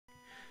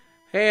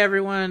Hey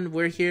everyone,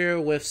 we're here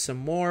with some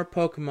more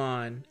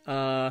Pokemon.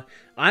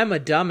 I'm a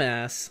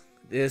dumbass.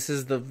 This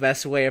is the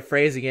best way of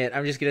phrasing it.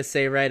 I'm just gonna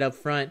say right up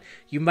front,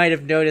 you might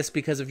have noticed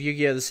because of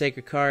Yu-Gi-Oh! The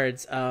Sacred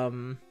Cards, a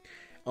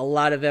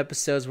lot of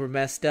episodes were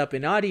messed up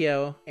in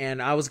audio, and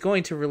I was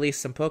going to release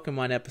some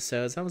Pokemon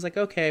episodes. I was like,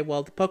 okay,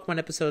 well, the Pokemon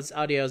episode's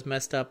audio is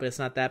messed up, but it's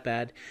not that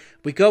bad.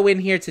 We go in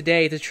here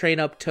today to train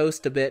up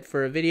Toast a bit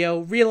for a video,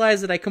 realize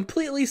that I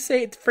completely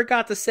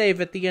forgot to save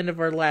at the end of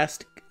our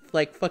last,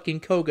 fucking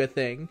Koga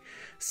thing.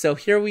 So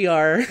here we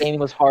are.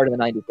 Gaming was hard in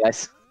the 90s,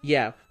 guys.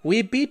 Yeah,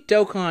 we beat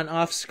Dokkan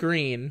off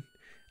screen.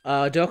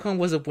 Dokkan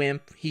was a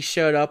wimp. He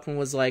showed up and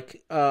was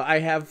like, I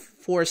have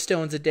 4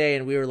 stones a day,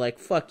 and we were like,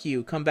 fuck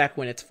you, come back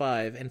when it's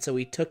 5. And so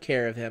we took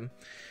care of him.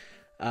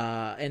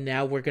 And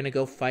now we're gonna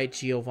go fight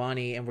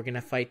Giovanni, and we're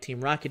gonna fight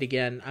Team Rocket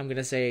again. I'm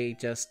gonna say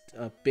just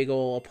a big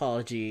ol'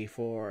 apology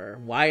for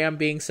why I'm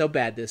being so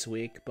bad this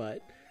week,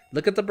 but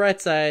look at the bright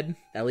side.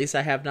 At least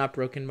I have not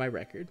broken my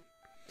record.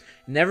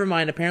 Never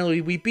mind, apparently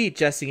we beat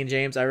Jesse and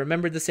James. I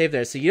remembered the save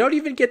there, so you don't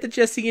even get the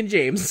Jesse and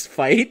James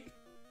fight.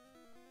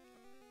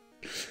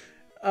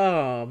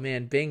 Oh,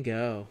 man,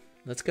 bingo.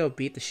 Let's go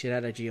beat the shit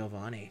out of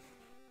Giovanni.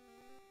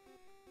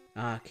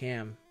 Ah,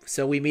 Cam.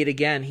 So we meet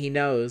again. He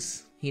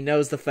knows. He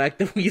knows the fact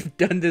that we've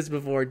done this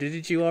before.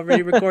 Didn't you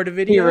already record a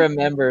video? He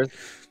remembers.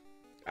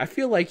 I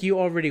feel like you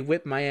already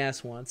whipped my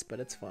ass once, but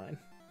it's fine.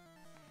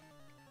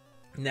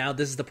 Now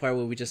this is the part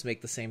where we just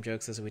make the same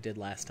jokes as we did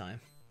last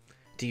time.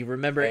 Do you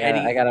remember Eddie?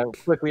 I gotta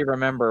quickly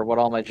remember what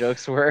all my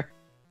jokes were.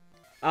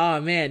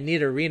 Oh man,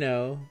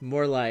 Nidorino.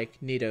 More like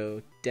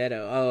Nido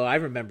Dedo. Oh, I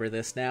remember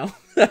this now.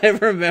 I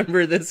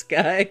remember this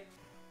guy.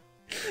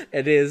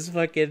 It is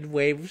fucking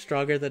way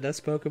stronger than us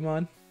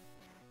Pokemon.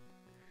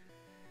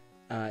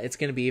 It's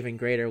gonna be even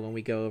greater when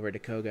we go over to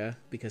Koga,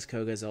 because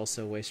Koga is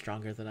also way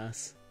stronger than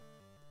us.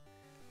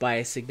 By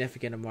a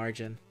significant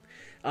margin.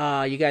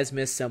 You guys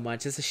missed so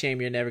much. It's a shame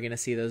you're never gonna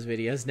see those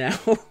videos now.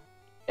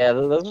 Yeah,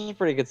 those are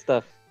pretty good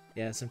stuff.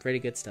 Yeah, some pretty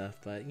good stuff,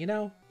 but, you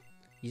know,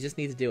 you just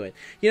need to do it.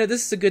 You know,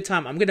 this is a good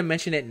time. I'm going to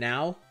mention it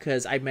now,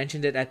 because I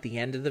mentioned it at the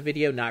end of the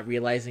video, not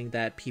realizing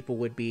that people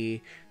would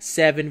be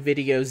 7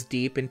 videos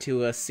deep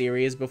into a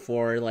series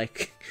before,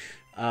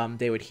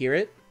 they would hear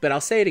it. But I'll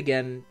say it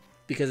again,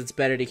 because it's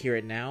better to hear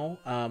it now.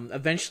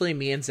 Eventually,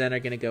 me and Zen are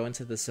going to go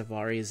into the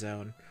Savari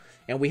Zone.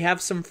 And we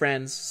have some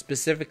friends,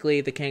 specifically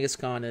the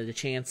Kangaskhan and the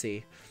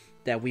Chansey,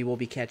 that we will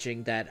be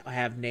catching that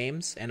have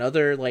names, and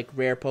other,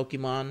 rare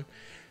Pokemon,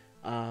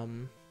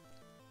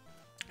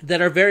 that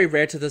are very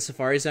rare to the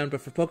Safari Zone, but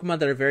for Pokemon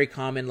that are very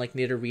common, like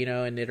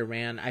Nidorino and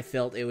Nidoran, I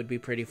felt it would be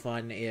pretty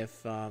fun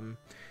if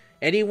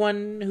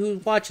anyone who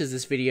watches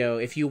this video,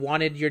 if you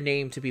wanted your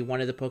name to be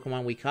one of the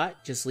Pokemon we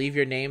caught, just leave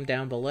your name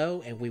down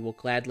below, and we will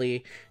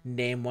gladly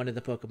name one of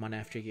the Pokemon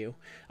after you.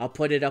 I'll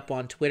put it up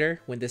on Twitter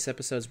when this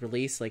episode's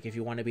released, if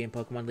you want to be in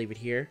Pokemon, leave it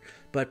here.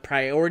 But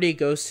priority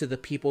goes to the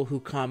people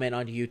who comment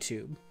on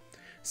YouTube.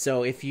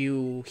 So if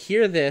you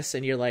hear this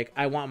and you're like,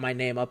 I want my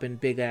name up in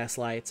big-ass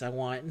lights, I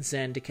want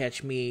Zen to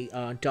catch me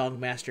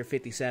Dogmaster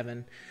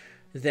 57,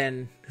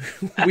 then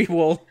we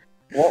will...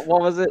 What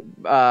was it?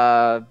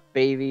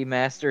 Baby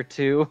Master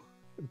 2?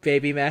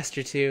 Baby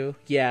Master 2.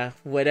 Yeah,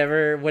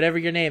 whatever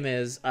your name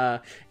is.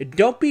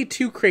 Don't be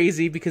too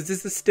crazy, because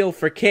this is still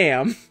for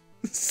Cam.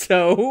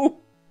 So...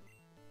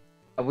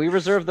 We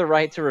reserve the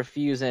right to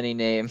refuse any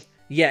name.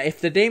 Yeah,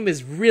 if the name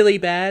is really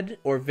bad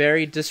or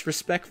very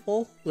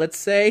disrespectful, let's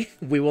say,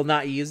 we will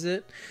not use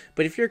it.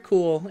 But if you're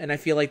cool, and I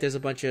feel like there's a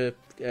bunch of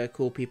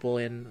cool people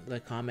in the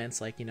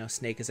comments,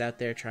 Snake is out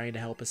there trying to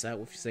help us out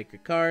with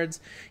Sacred Cards.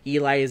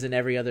 Eli is in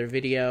every other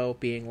video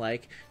being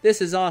like,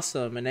 this is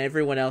awesome. And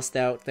everyone else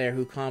out there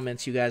who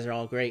comments, you guys are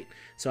all great.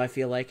 So I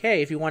feel like,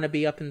 hey, if you want to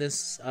be up in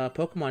this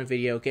Pokemon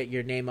video, get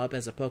your name up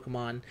as a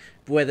Pokemon,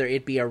 whether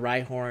it be a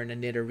Rhyhorn, a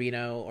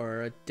Nidorino,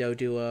 or a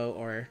Doduo,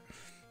 or...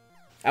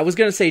 I was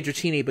going to say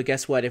Dratini, but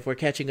guess what? If we're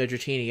catching a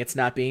Dratini, it's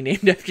not being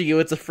named after you,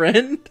 it's a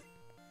friend.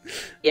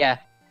 Yeah,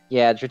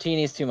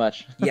 Dratini's too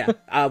much. Yeah.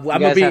 You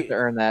guys have to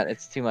earn that.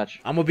 It's too much.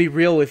 I'm going to be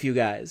real with you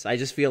guys. I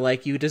just feel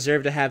like you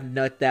deserve to have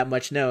not that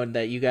much known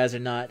that you guys are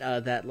not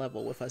that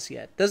level with us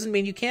yet. Doesn't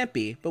mean you can't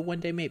be, but one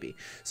day maybe.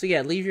 So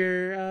yeah, leave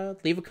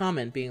a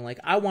comment being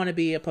like, I want to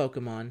be a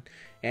Pokemon,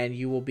 and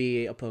you will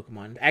be a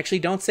Pokemon. Actually,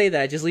 don't say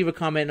that. Just leave a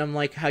comment on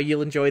how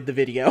you enjoyed the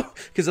video,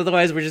 because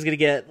otherwise we're just gonna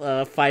get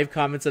 5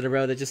 comments in a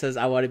row that just says,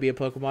 "I want to be a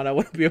Pokemon. I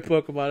want to be a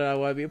Pokemon. And I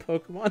want to be a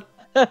Pokemon."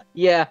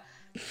 Yeah.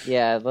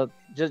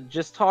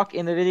 Just talk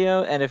in the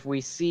video, and if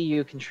we see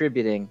you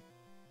contributing,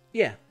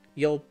 yeah,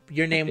 your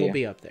name will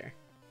be up there.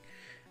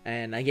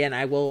 And again,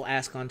 I will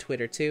ask on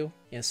Twitter too.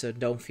 Yeah, so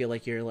don't feel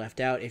like you're left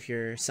out. If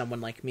you're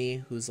someone like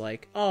me who's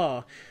like,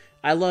 oh,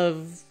 I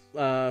love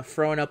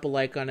throwing up a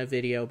like on a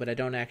video, but I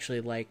don't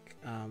actually like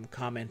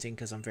commenting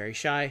because I'm very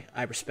shy.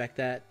 I respect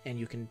that, and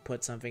you can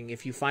put something.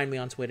 If you find me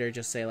on Twitter,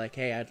 just say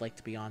hey, I'd like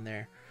to be on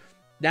there.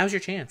 Now's your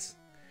chance.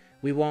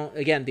 We won't,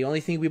 again, the only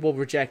thing we will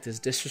reject is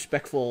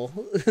disrespectful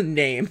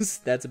names.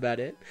 That's about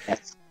it.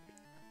 Yes.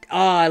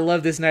 I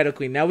love this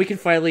Nidoqueen. Now we can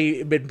finally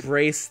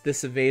embrace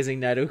this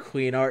amazing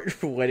Nidoqueen art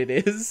for what it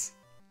is.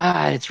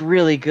 Ah, it's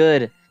really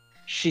good.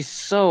 She's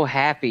so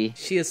happy.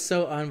 She is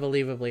so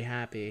unbelievably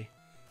happy.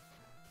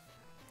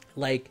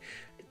 Like,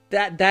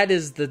 that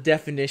is the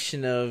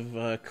definition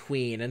of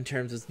queen in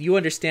terms of... You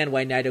understand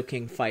why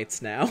Nidoking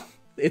fights now.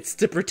 It's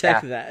to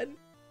protect that.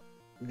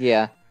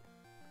 Yeah.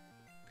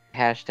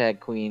 Hashtag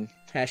queen.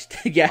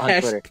 Hashtag, yeah,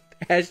 On Twitter.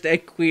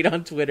 hashtag queen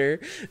on Twitter.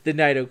 The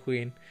Nido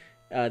Queen.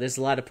 There's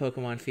a lot of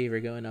Pokemon fever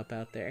going up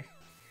out there.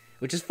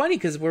 Which is funny,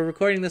 because we're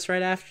recording this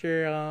right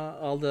after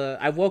all the...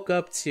 I woke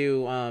up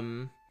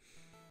to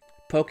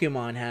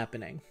Pokemon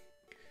happening.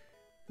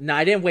 No,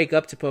 I didn't wake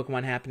up to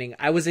Pokemon happening.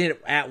 I was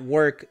at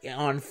work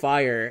on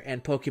fire,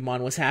 and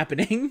Pokemon was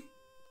happening.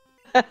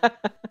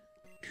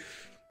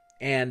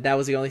 And that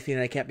was the only thing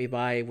that kept me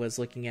by, was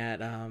looking at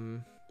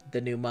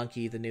the new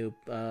monkey, the new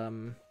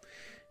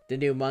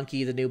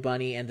monkey, the new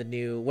bunny, and the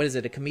new... What is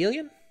it, a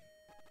chameleon?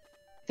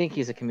 I think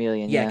he's a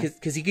chameleon, yeah.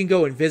 Because he can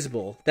go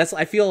invisible.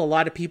 I feel a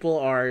lot of people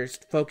are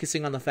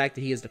focusing on the fact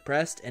that he is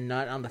depressed, and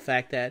not on the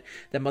fact that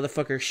that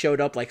motherfucker showed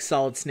up like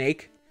Solid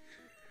Snake.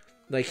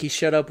 Like, he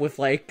showed up with,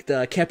 like,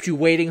 the kept you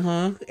waiting,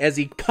 huh? As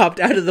he popped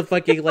out of the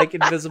fucking, like,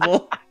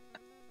 invisible.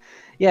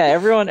 Yeah,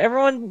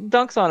 everyone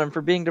dunks on him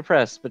for being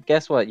depressed, but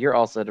guess what? You're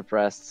also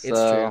depressed, so... It's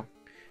true.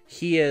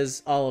 He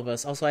is all of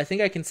us. Also, I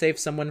think I can save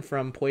someone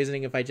from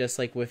poisoning if I just,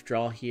 like,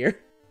 withdraw here.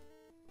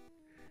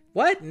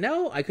 What?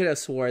 No? I could have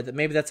swore that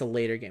maybe that's a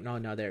later game.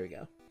 No, there we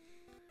go.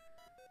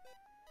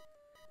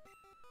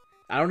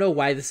 I don't know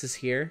why this is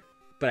here,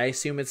 but I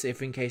assume it's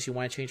if in case you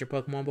want to change your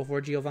Pokemon before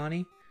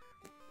Giovanni.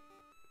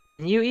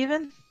 You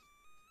even?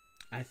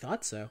 I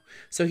thought so.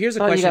 So here's a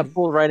question. You got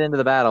pulled right into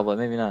the battle, but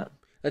maybe not.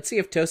 Let's see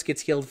if Toast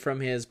gets healed from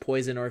his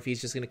poison, or if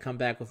he's just going to come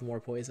back with more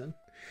poison.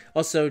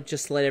 Also,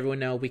 just to let everyone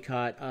know, we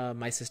caught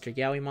my sister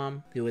Yowie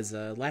Mom, who is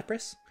a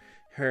Lapras.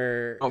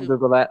 Don't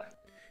Google that.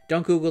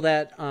 Don't Google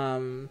that.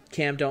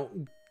 Cam,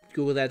 don't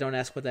Google that. Don't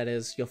ask what that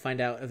is. You'll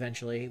find out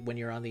eventually when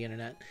you're on the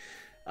internet.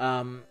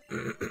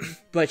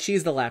 But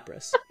she's the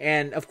Lapras.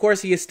 And, of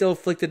course, he is still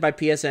afflicted by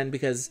PSN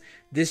because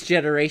this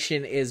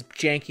generation is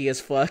janky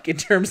as fuck in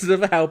terms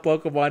of how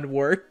Pokemon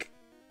work.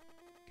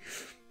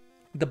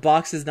 The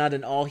box is not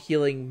an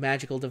all-healing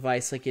magical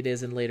device like it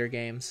is in later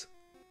games.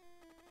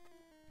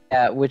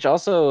 Yeah, which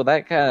also,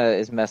 that kind of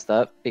is messed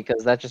up,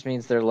 because that just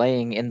means they're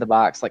laying in the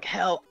box like,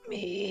 help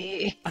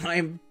me!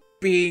 I'm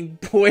being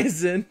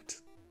poisoned.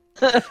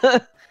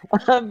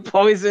 I'm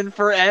poisoned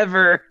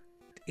forever!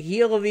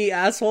 Heal me,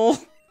 asshole!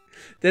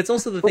 That's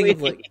also the thing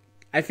of, like,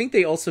 I think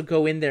they also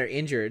go in there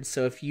injured,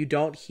 so if you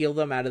don't heal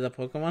them out of the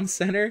Pokemon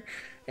Center,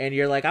 and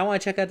you're like, I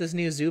want to check out this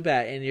new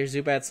Zubat, and your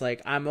Zubat's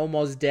like, I'm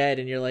almost dead,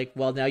 and you're like,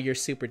 well, now you're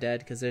super dead,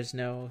 because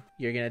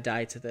you're gonna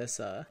die to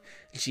this,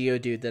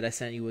 Geodude that I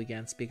sent you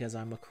against, because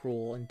I'm a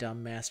cruel and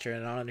dumb master,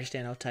 and I don't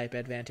understand how type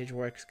advantage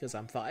works, because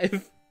I'm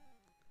 5.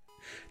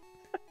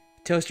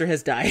 Toaster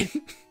has died.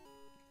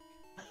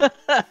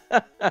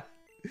 It's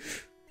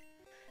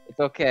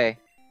okay.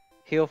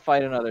 He'll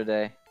fight another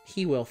day.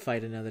 He will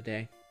fight another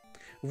day.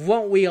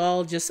 Won't we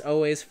all just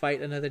always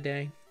fight another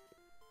day?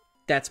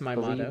 That's my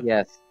motto.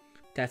 Yes.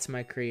 That's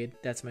my creed.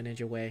 That's my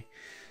ninja way.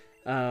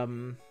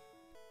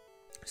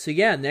 So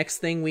yeah, next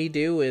thing we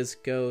do is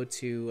go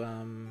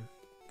to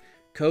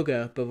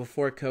Koga, but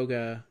before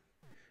Koga,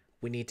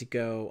 we need to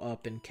go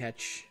up and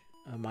catch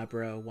my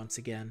bro once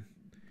again.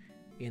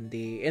 In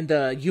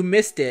the you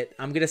missed it.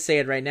 I'm gonna say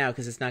it right now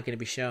because it's not gonna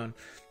be shown.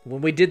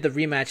 When we did the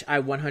rematch,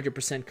 I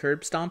 100%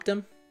 curb stomped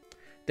him.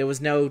 There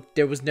was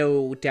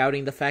no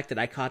doubting the fact that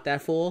I caught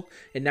that fool,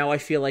 and now I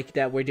feel like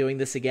that we're doing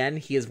this again.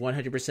 He is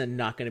 100%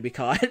 not going to be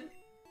caught.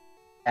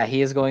 Yeah,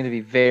 he is going to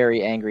be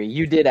very angry.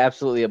 You did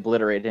absolutely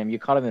obliterate him. You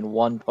caught him in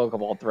one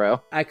Pokeball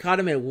throw. I caught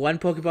him in one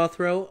Pokeball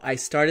throw. I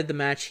started the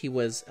match. He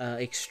was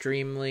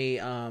extremely...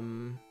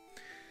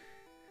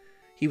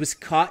 He was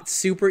caught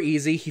super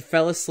easy. He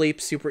fell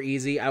asleep super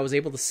easy. I was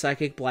able to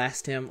Psychic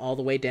Blast him all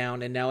the way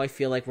down, and now I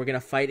feel like we're going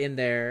to fight in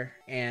there,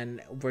 and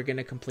we're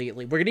going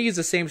to use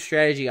the same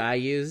strategy I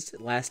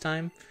used last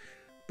time,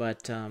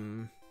 but I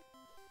don't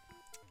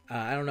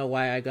know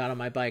why I got on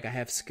my bike. I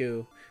have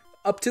Scoo.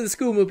 Up to the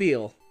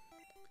Scoo-mobile.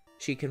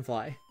 She can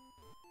fly.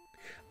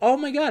 Oh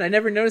my god, I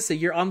never noticed that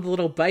you're on the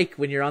little bike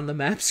when you're on the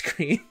map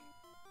screen.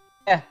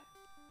 Yeah.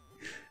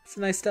 It's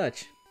a nice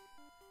touch.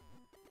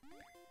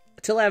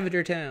 To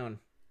Lavender Town.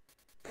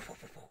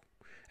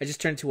 I just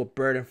turned into a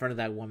bird in front of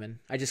that woman.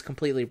 I just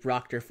completely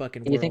rocked her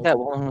fucking world. You think that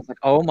woman was like,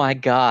 oh my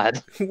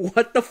god.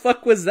 What the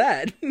fuck was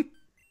that? The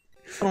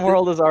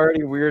world is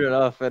already weird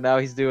enough, and now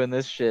he's doing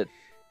this shit.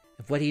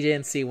 What he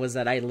didn't see was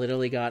that I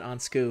literally got on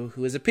Scoo,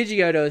 who is a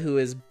Pidgeotto who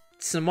is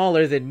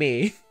smaller than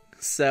me.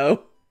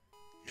 So,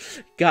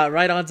 got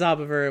right on top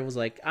of her and was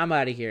like, I'm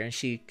out of here. And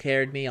she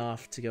carried me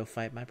off to go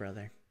fight my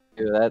brother.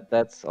 Dude,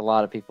 that's a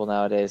lot of people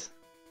nowadays.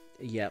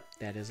 Yep,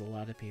 that is a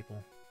lot of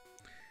people.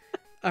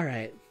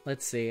 Alright,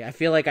 let's see. I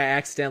feel like I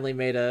accidentally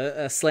made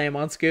a slam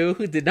on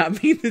Scoo. Did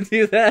not mean to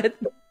do that.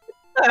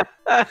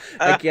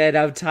 Again,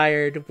 I'm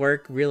tired.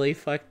 Work really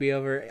fucked me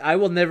over. I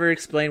will never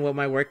explain what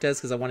my work does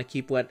because I want to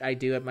keep what I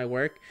do at my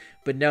work.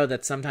 But know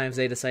that sometimes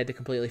they decide to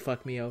completely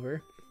fuck me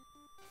over.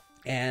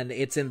 And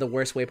it's in the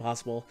worst way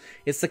possible.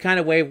 It's the kind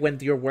of way when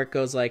your work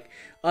goes like,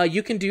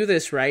 you can do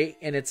this, right?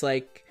 And it's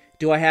like,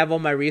 do I have all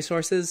my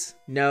resources?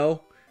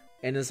 No.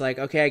 And it's like,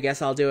 okay, I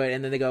guess I'll do it.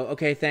 And then they go,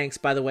 okay, thanks.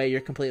 By the way,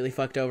 you're completely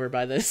fucked over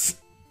by this.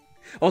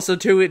 Also,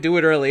 do it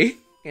early.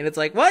 And it's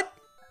like, what?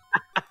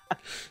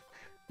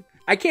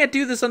 I can't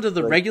do this under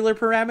the regular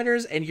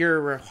parameters, and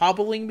you're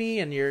hobbling me,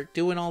 and you're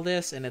doing all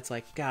this, and it's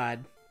like,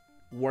 God,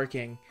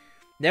 working.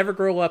 Never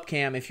grow up,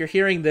 Cam. If you're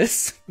hearing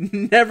this,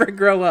 never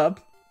grow up.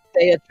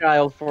 Stay a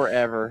child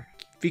forever.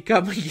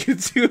 Become a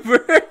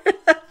YouTuber.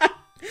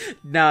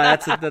 No,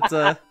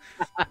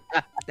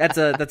 that's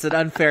an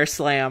unfair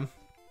slam.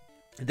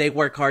 They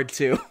work hard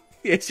too.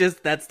 It's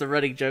just that's the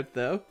running joke,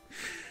 though.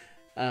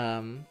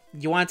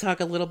 You want to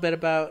talk a little bit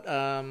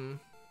about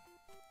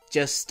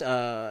just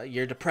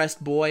your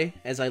depressed boy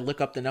as I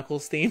look up the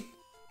Knuckles theme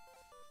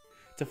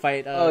to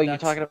fight? You're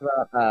talking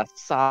about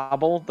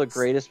Sobble, the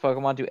greatest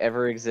Pokemon to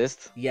ever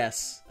exist?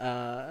 Yes.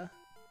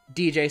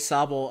 DJ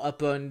Sobble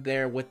up on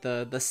there with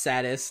the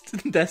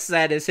saddest the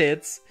saddest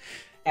hits.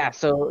 Yeah,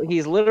 so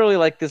he's literally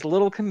like this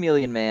little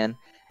chameleon man,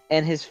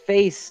 and his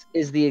face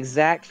is the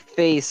exact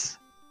face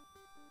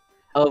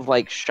of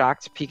like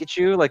shocked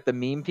Pikachu, like the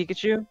meme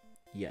Pikachu.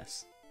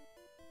 Yes.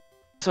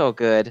 So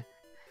good.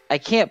 I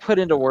can't put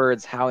into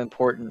words how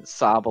important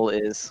Sobble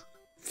is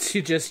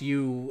to just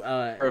you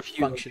for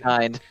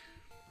humankind.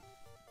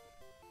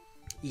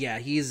 Yeah,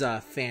 he's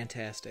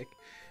fantastic.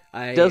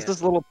 He does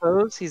this little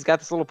pose. He's got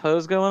this little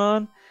pose going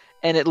on,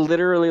 and it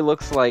literally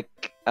looks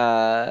like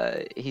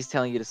he's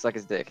telling you to suck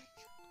his dick.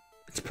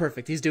 It's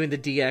perfect. He's doing the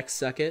DX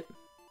suck it.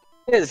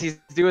 It is. He's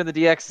doing the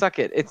DX suck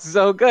it. It's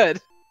so good.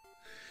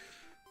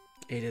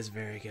 It is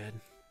very good.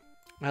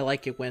 I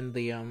like it when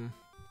the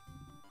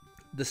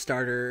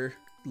starter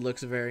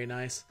looks very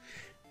nice.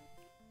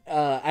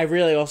 I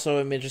really also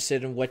am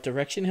interested in what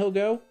direction he'll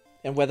go,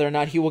 and whether or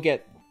not he will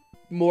get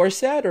more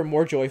sad or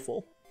more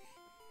joyful.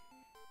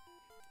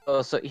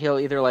 Oh, so he'll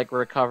either like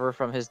recover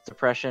from his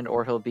depression,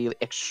 or he'll be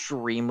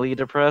extremely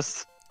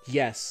depressed.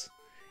 Yes,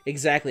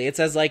 exactly.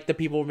 It's as like the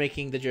people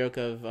making the joke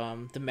of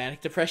the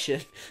manic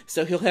depression.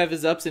 So he'll have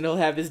his ups and he'll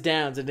have his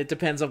downs, and it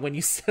depends on when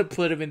you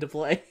put him into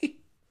play.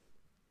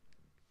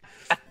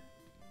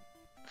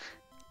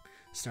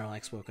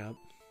 Snorlax woke up.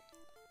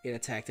 It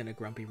attacked in a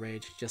grumpy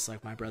rage, just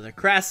like my brother.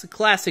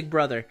 Classic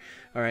brother.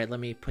 Alright, let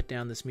me put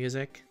down this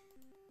music.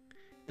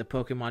 The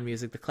Pokemon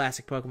music, the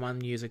classic Pokemon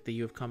music that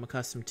you have come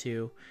accustomed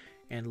to.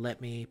 And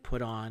let me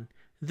put on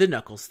the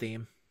Knuckles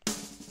theme.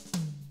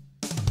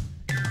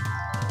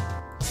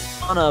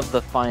 One of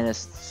the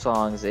finest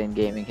songs in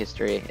gaming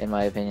history, in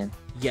my opinion.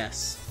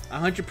 Yes,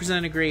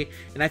 100% agree.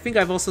 And I think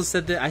I've also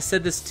said that. I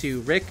said this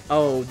to Rick.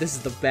 Oh, this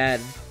is the bad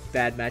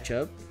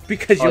matchup.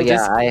 Because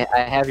I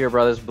have your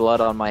brother's blood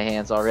on my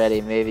hands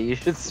already. Maybe you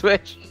should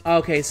switch.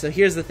 Okay, so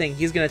here's the thing.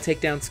 He's going to take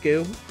down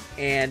Scoo,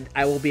 and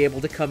I will be able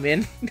to come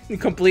in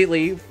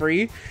completely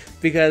free.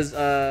 Because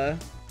the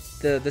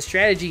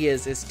strategy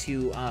is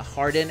to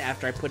harden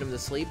after I put him to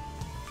sleep.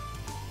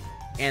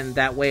 And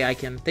that way I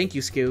can... Thank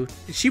you, Scoo.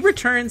 She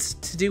returns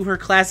to do her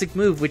classic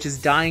move, which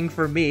is dying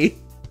for me.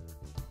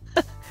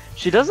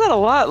 She does that a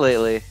lot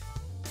lately.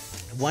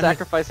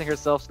 Sacrificing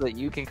herself so that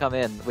you can come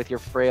in with your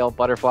frail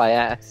butterfly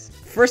ass.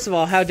 First of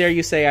all, how dare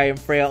you say I am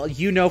frail?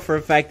 You know for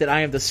a fact that I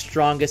am the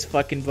strongest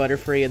fucking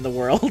Butterfree in the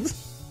world.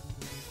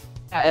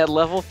 At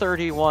level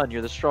 31,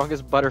 you're the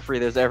strongest Butterfree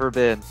there's ever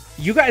been.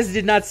 You guys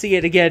did not see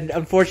it. Again,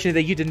 unfortunately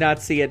that you did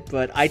not see it,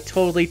 but I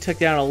totally took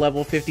down a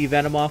level 50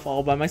 Venomoth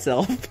all by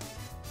myself.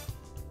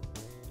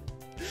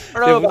 I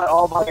don't know about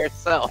all by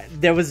yourself.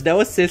 There was no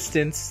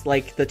assistance.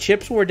 Like, the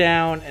chips were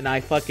down, and I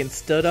fucking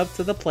stood up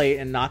to the plate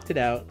and knocked it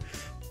out.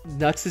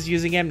 Nux is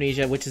using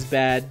Amnesia, which is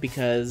bad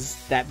because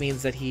that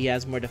means that he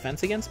has more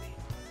defense against me.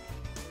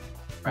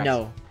 Right.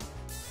 No,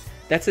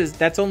 that's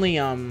only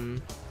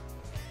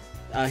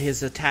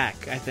his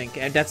attack, I think,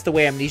 and that's the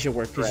way Amnesia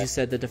works because you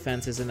said the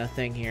defense isn't a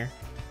thing here.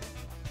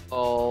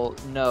 Oh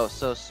no!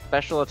 So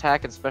special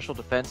attack and special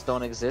defense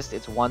don't exist.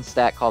 It's one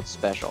stat called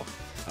special.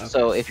 Okay.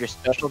 So if your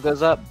special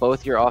goes up,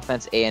 both your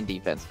offense and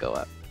defense go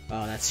up.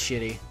 Oh, that's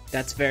shitty.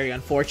 That's very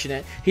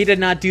unfortunate. He did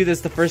not do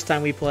this the first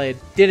time we played.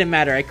 Didn't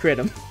matter. I crit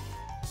him.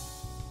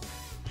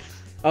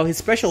 Oh, his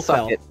special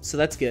fell, so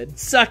that's good.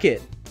 Suck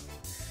it!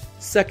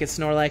 Suck it,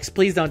 Snorlax.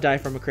 Please don't die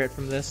from a crit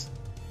from this.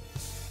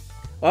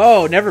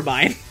 Oh, never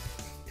mind.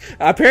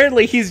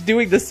 Apparently he's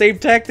doing the same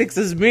tactics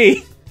as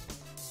me.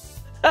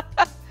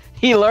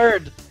 He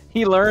learned.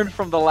 He learned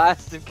from the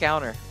last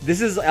encounter.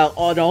 This is an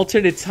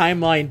alternate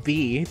timeline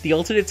B. The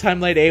alternate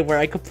timeline A where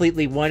I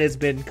completely won has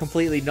been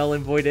completely null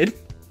and voided.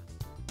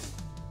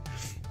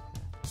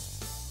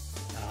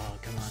 Oh,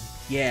 come on.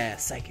 Yeah,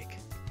 Psychic.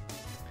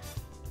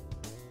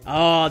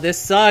 Oh, this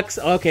sucks.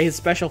 Okay, his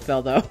special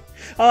fell, though.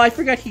 Oh, I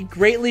forgot he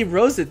greatly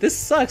rose it. This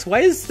sucks. Why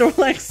is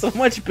Snorlax so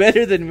much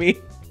better than me?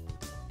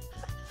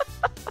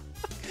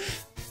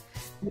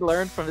 He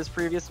learned from his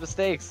previous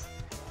mistakes.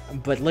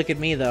 But look at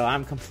me, though.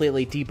 I'm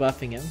completely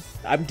debuffing him.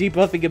 I'm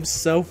debuffing him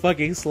so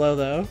fucking slow,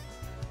 though.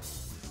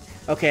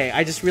 Okay,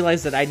 I just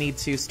realized that I need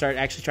to start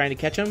actually trying to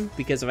catch him,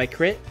 because if I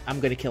crit,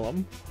 I'm gonna kill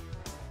him.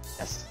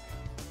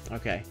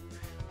 Okay,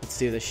 let's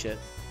do this shit.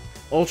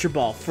 Ultra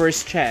Ball,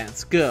 first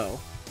chance, go.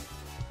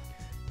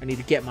 I need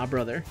to get my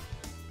brother.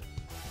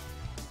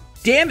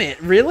 Damn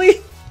it,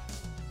 really?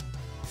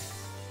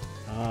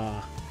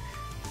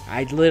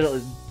 I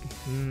literally...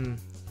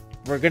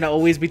 We're gonna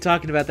always be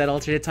talking about that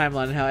alternate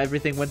timeline and how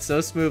everything went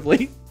so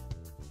smoothly.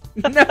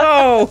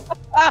 No!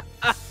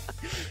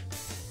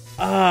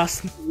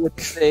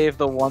 Save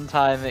the one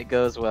time it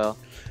goes well.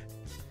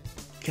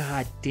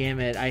 God damn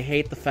it. I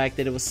hate the fact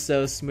that it was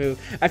so smooth.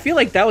 I feel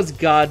like that was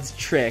God's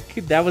trick.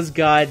 That was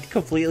God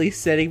completely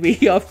setting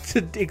me up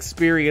to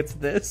experience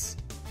this.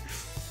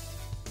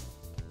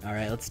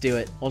 Alright, let's do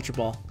it. Ultra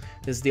Ball.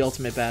 This is the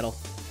ultimate battle.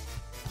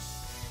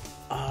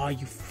 Oh,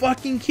 you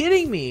fucking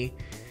kidding me?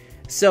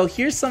 So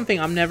here's something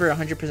I'm never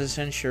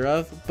 100% sure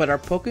of, but are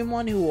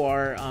Pokemon who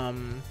are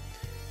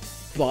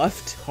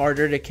buffed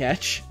harder to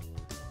catch?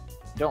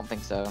 Don't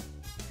think so.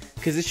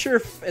 Because it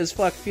sure as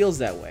fuck feels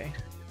that way.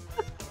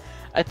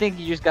 I think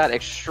you just got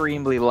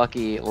extremely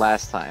lucky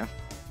last time.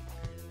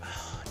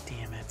 Oh,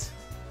 damn it.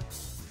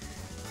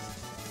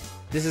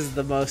 This is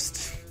the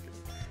most...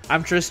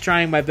 I'm just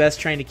trying my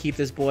best trying to keep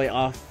this boy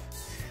off.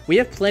 We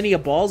have plenty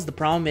of balls. The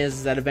problem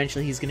is that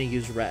eventually he's going to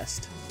use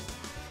rest.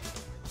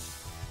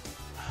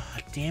 Oh,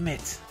 damn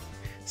it.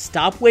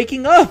 Stop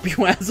waking up,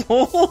 you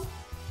asshole.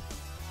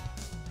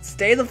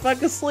 Stay the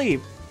fuck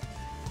asleep.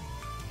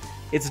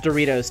 It's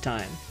Doritos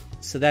time.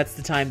 So that's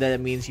the time that it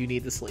means you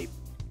need to sleep.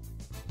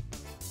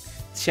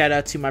 Shout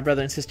out to my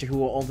brother and sister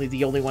who are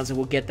the only ones who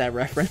will get that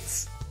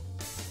reference.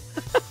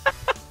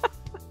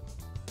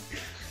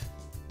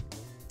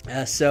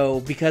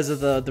 So because of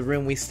the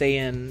room we stay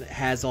in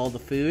has all the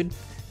food,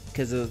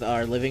 because of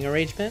our living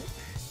arrangement,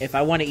 if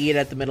I want to eat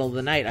at the middle of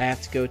the night, I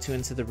have to go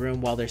into the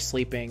room while they're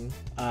sleeping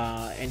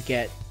and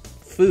get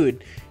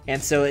food.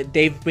 And so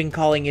they've been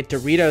calling it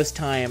Doritos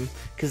time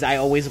because I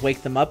always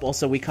wake them up.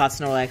 Also, we caught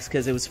Snorlax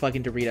because it was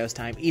fucking Doritos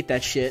time. Eat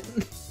that shit.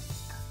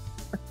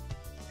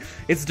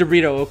 It's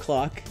Dorito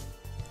o'clock.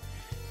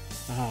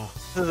 Oh.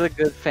 This is a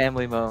good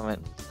family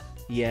moment.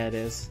 Yeah, it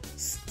is.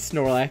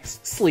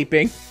 Snorlax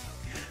sleeping.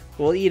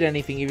 We'll eat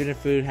anything, even if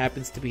food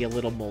happens to be a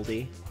little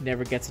moldy.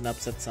 Never gets an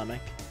upset stomach.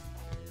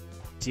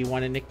 Do you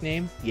want a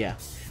nickname? Yeah.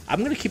 I'm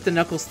going to keep the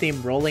Knuckles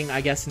theme rolling, I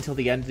guess, until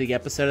the end of the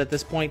episode at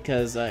this point,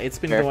 because it's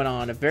been going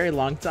on a very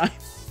long time.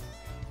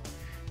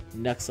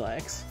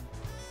 Knuxlax.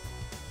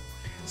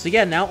 So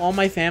yeah, now all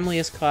my family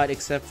is caught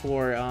except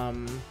for,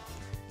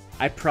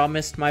 I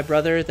promised my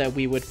brother that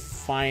we would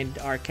find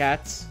our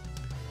cats.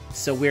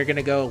 So we're going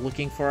to go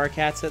looking for our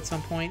cats at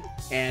some point.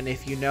 And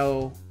if you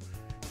know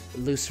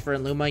Lucifer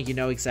and Luma, you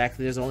know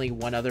exactly there's only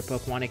one other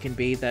Pokemon it can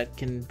be that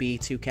can be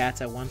two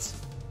cats at once.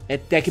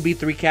 That could be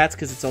three cats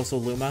because it's also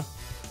Luma.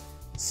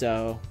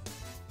 So,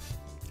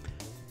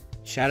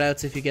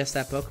 shoutouts if you guessed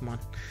that Pokemon.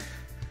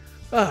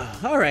 Oh,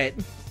 alright.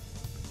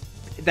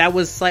 That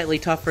was slightly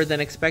tougher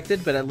than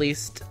expected, but at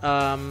least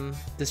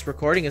this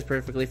recording is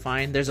perfectly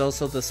fine. There's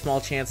also the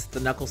small chance that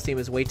the Knuckles team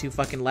is way too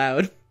fucking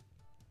loud.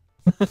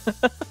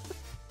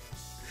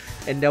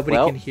 And nobody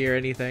can hear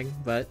anything,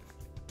 but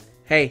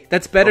hey,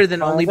 that's better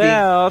than only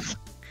being...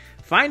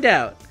 Find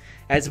out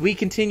as we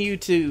continue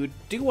to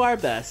do our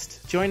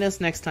best. Join us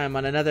next time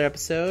on another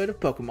episode of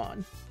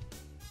Pokemon.